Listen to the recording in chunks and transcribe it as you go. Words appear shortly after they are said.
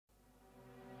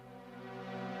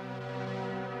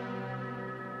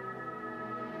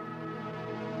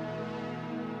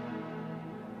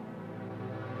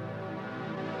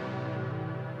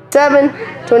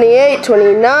27, 28,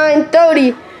 29,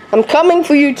 30. I'm coming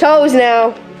for your toes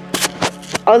now.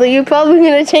 Although you're probably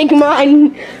gonna take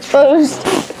mine first.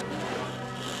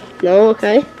 No,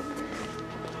 okay.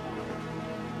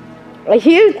 I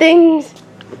hear things.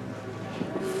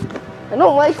 I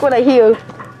don't like what I hear.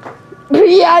 But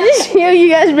yeah, I just hear you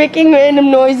guys making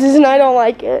random noises and I don't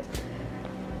like it.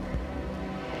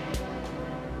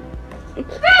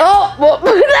 Oh, well,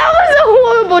 that was a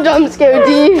horrible jump scare,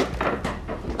 D.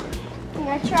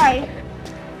 I tried.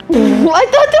 I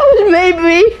thought that was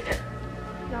Maybelline.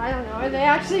 No, I don't know. Are they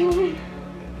actually?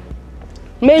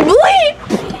 Maybelline!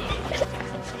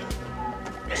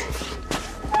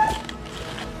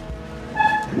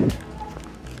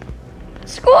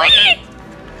 Squeak!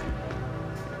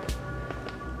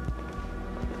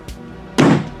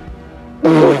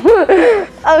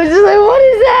 I was just like, what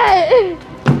is that?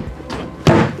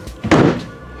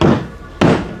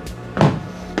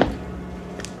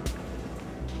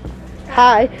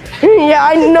 Hi. Yeah,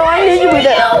 I know I need to be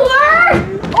there.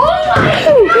 Oh my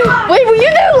God! Wait, were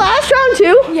you there last round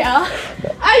too? Yeah.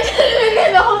 I just been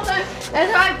there the whole time.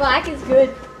 That's why black is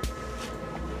good.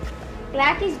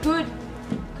 Black is good.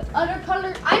 Other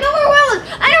color. I know where Will is.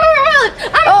 I know where Will is.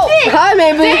 I'm a snake. Hi,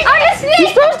 Maybelline. I'm a snake. You're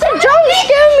supposed to jump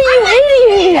scare me, you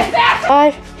idiot.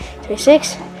 5,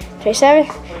 26, 27,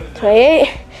 28,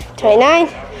 29,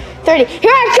 30.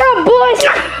 Here I come, boys.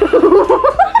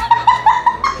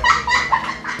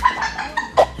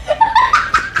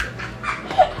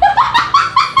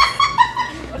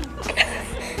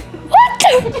 What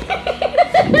the?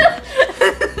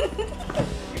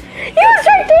 He was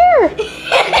right there.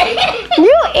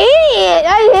 You idiot. I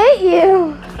hate you.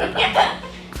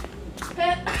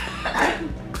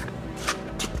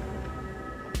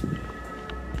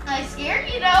 I scared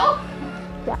you though.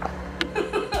 Yeah.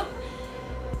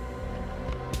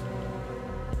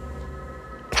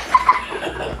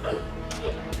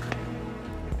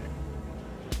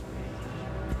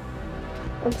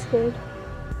 I'm scared.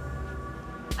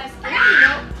 I scared you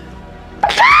though.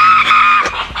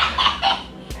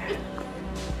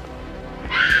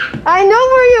 I know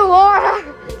where you are.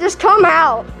 Just come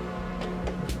out.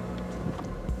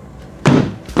 You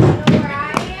know where I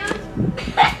am?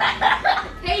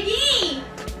 Hey D!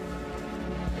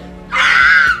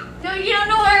 No, you don't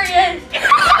know where he is.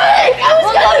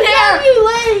 Look up there.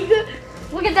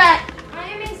 Look at that. I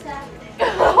missed that.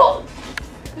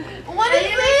 What is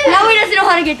this? Now he doesn't know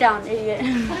how to get down, idiot. No,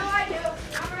 I do.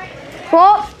 I'm right there.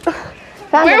 Well,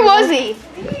 Where was he?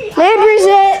 Mabry's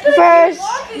it first.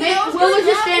 Will was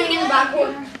just standing in the back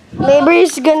corner.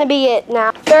 Mabry's gonna be it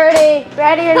now. 30.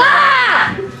 Ready or not?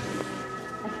 Ah!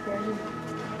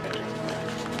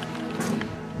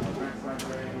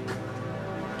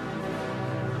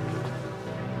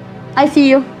 I see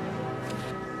you.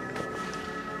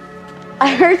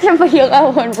 I heard somebody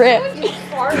let one rip. Mabry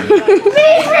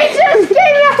just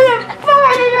came out and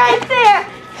farted right there.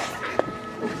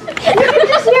 You can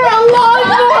just hear a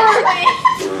lawnmower.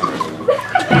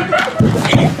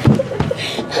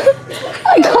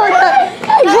 I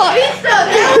got it.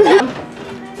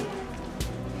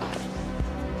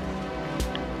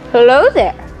 Hello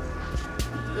there.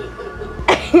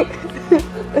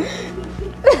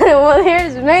 Well,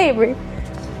 here's Mabry.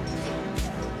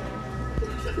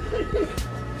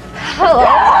 Hello.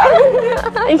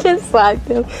 I just slapped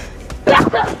him.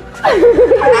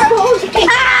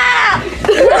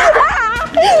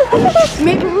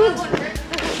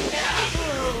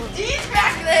 He's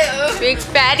back there. Big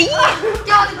fatty.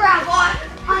 Get on the ground, boy.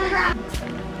 On the ground.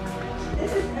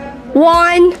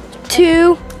 1,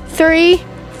 2, 3,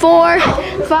 4,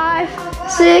 5,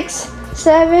 6,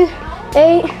 7,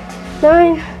 8,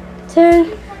 9,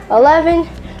 10, 11,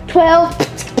 12.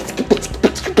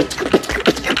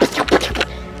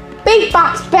 Big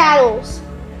box battles.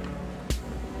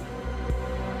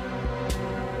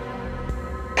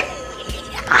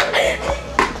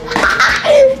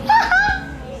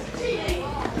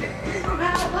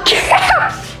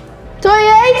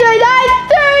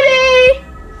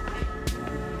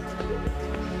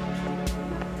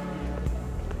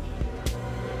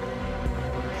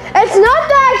 It's not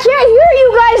that I can't hear you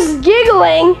guys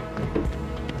giggling.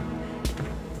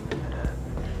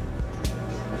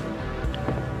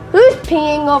 Who's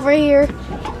peeing over here?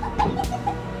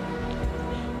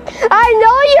 I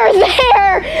know you're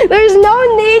there. There's no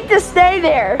need to stay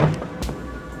there.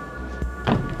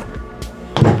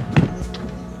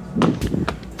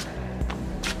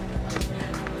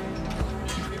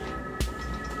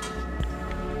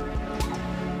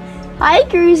 Hi,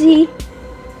 Cruzy.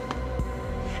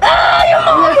 Ah, your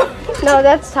mom! No,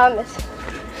 that's Thomas.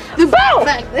 The bell!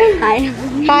 Back there. Hi.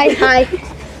 Hi, hi.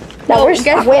 Now where's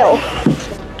Will?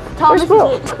 Thomas Where's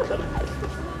Will?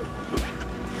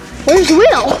 Where's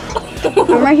Will?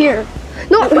 I'm right here.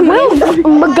 No, Will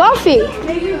McGuffey.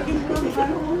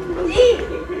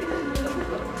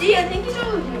 D, I think he's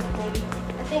over here, maybe.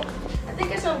 I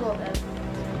think I saw a little bit.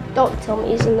 Don't tell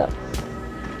me he's in the.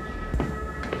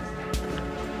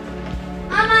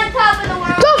 I'm on top of the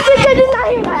world. Don't forget to deny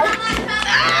your I'm guys. on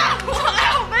top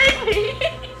of baby.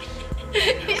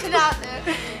 He's not there.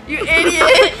 You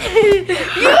idiot.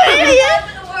 You idiot.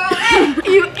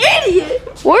 You idiot.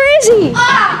 Where is he?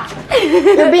 Ah!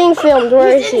 You're being filmed.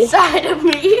 Where is he? Inside of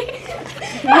me.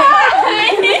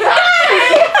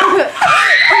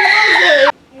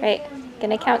 Right,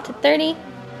 gonna count to 30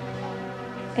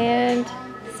 and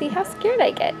see how scared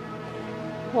I get.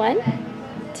 1,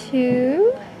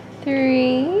 2,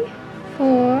 3,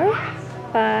 4,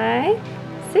 5,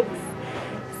 6,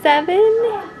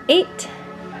 7, 8,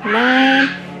 9,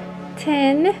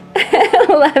 10,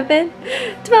 11,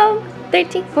 12,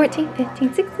 13, 14,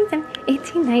 15, 16, 17,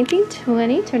 18, 19,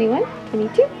 20, 21,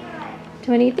 22,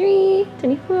 23,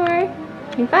 24,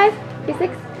 25,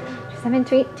 26, 27,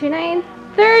 28, 29,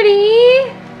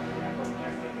 30.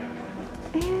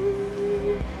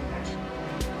 And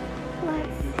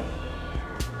let's see.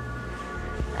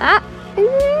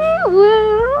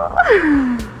 Well.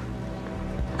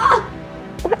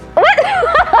 What?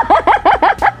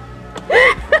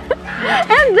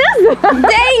 And this one.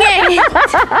 Dang it!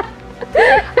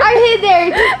 I hid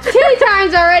there 2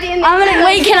 times already. And I'm gonna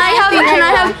wait. Can I have?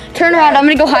 Turn around. I'm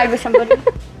gonna go hide with somebody.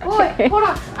 Boy, hold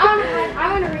on.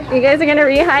 I want to read. You guys are gonna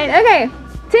re-hide? Okay.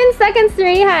 10 seconds to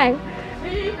re-hide.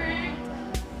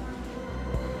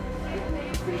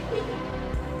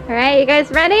 Alright, you guys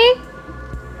ready?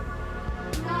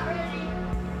 Not ready.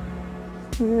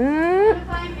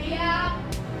 Mm, Yeah.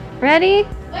 ready?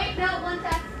 Wait, no, 1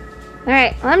 sec.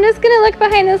 Alright, well, I'm just gonna look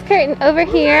behind this curtain over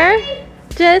here,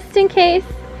 just in case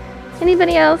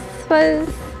anybody else was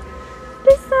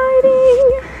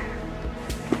deciding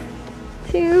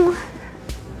to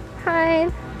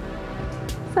hide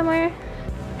somewhere.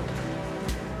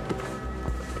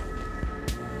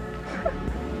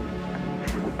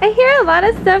 I hear a lot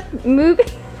of stuff moving.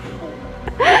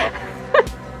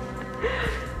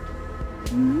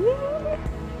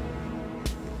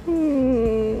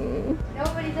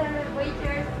 Nobody's under the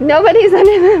bleachers. Nobody's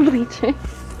under the bleachers.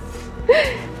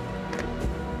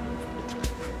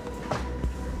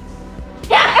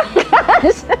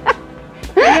 Gosh.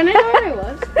 You gonna know where I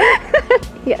was?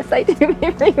 Yes, I do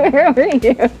remember you were over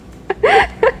you.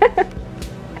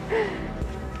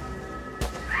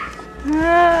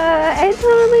 I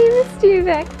totally missed you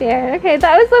back there. Okay,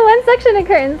 that was the one section of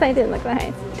curtains I didn't look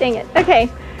behind. Dang it. Okay.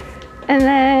 And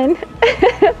then,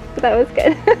 that was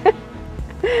good.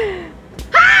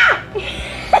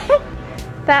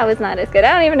 That was not as good.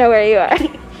 I don't even know where you are.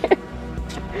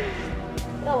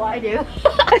 Oh, I do.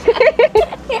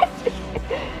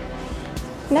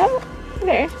 No?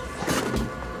 There.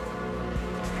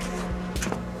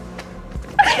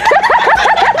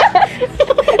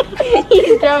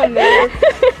 He's down there.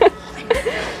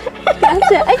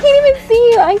 Gotcha. I can't even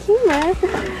see you on camera.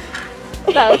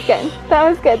 That was good. That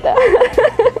was good though.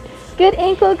 Good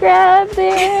ankle grab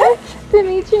there,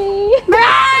 Dimitri.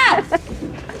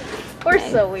 We're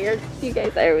so weird. You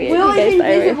guys are weird. Will You guys is are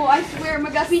weird. invisible. I swear,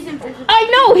 McGuffey's invisible.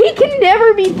 I know, he can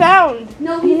never be found.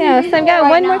 No, he's know, so I've invisible got right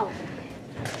one now. more-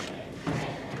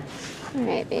 All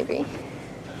right, baby.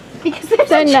 Because there's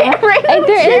So a no, chair right there is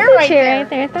chair a right chair there. right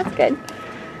there. That's good.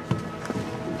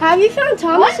 Have you found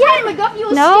Thomas One yet? time McGuffey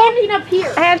was No. standing up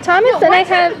here. I have Thomas and I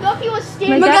have. McGuffey was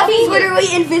standing. McGuffey's literally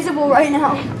invisible right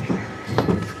now.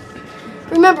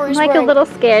 Remember, I'm he's like a wearing- little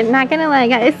scared. Not gonna lie,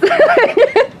 guys.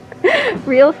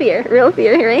 Real fear right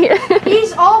here.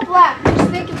 He's all black. Just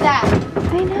think of that.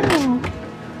 I know.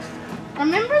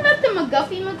 Remember that the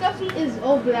McGuffey is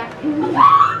all black.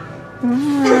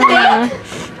 Ah.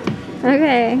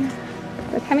 Okay.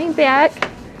 We're coming back.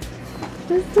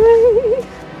 This way.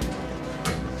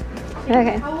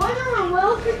 Okay. I wonder when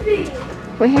Will could be.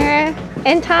 We're here.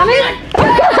 And Thomas?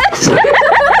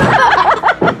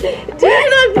 Do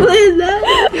not play that.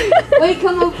 Wait,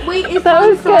 come on. Wait, is That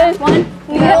was good. One.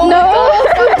 No.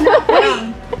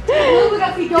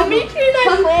 McGuffey, don't. Dimitri not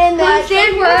Come- playing come that.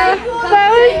 stand where- That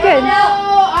was good. No,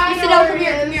 I You sit know down. where Come it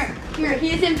here. is. Come here. Come here.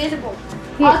 He is invisible.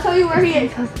 I'll tell you where he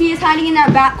is. He is hiding in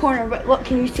that back corner. But look,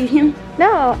 can you see him?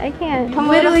 No, I can't. Come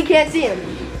Literally can't see him.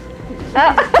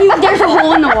 Oh. There's a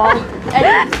hole in the wall.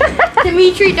 And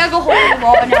Dimitri dug a hole in the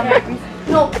wall and now Mac-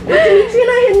 No, but Dimitri and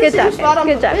I hit the Good same job, spot guys. on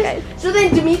Good job, purpose. guys. So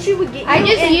then Dimitri would get you. I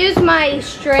just and- used my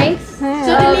strength. So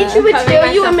Dimitri would Covering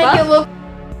steal you and make myself it look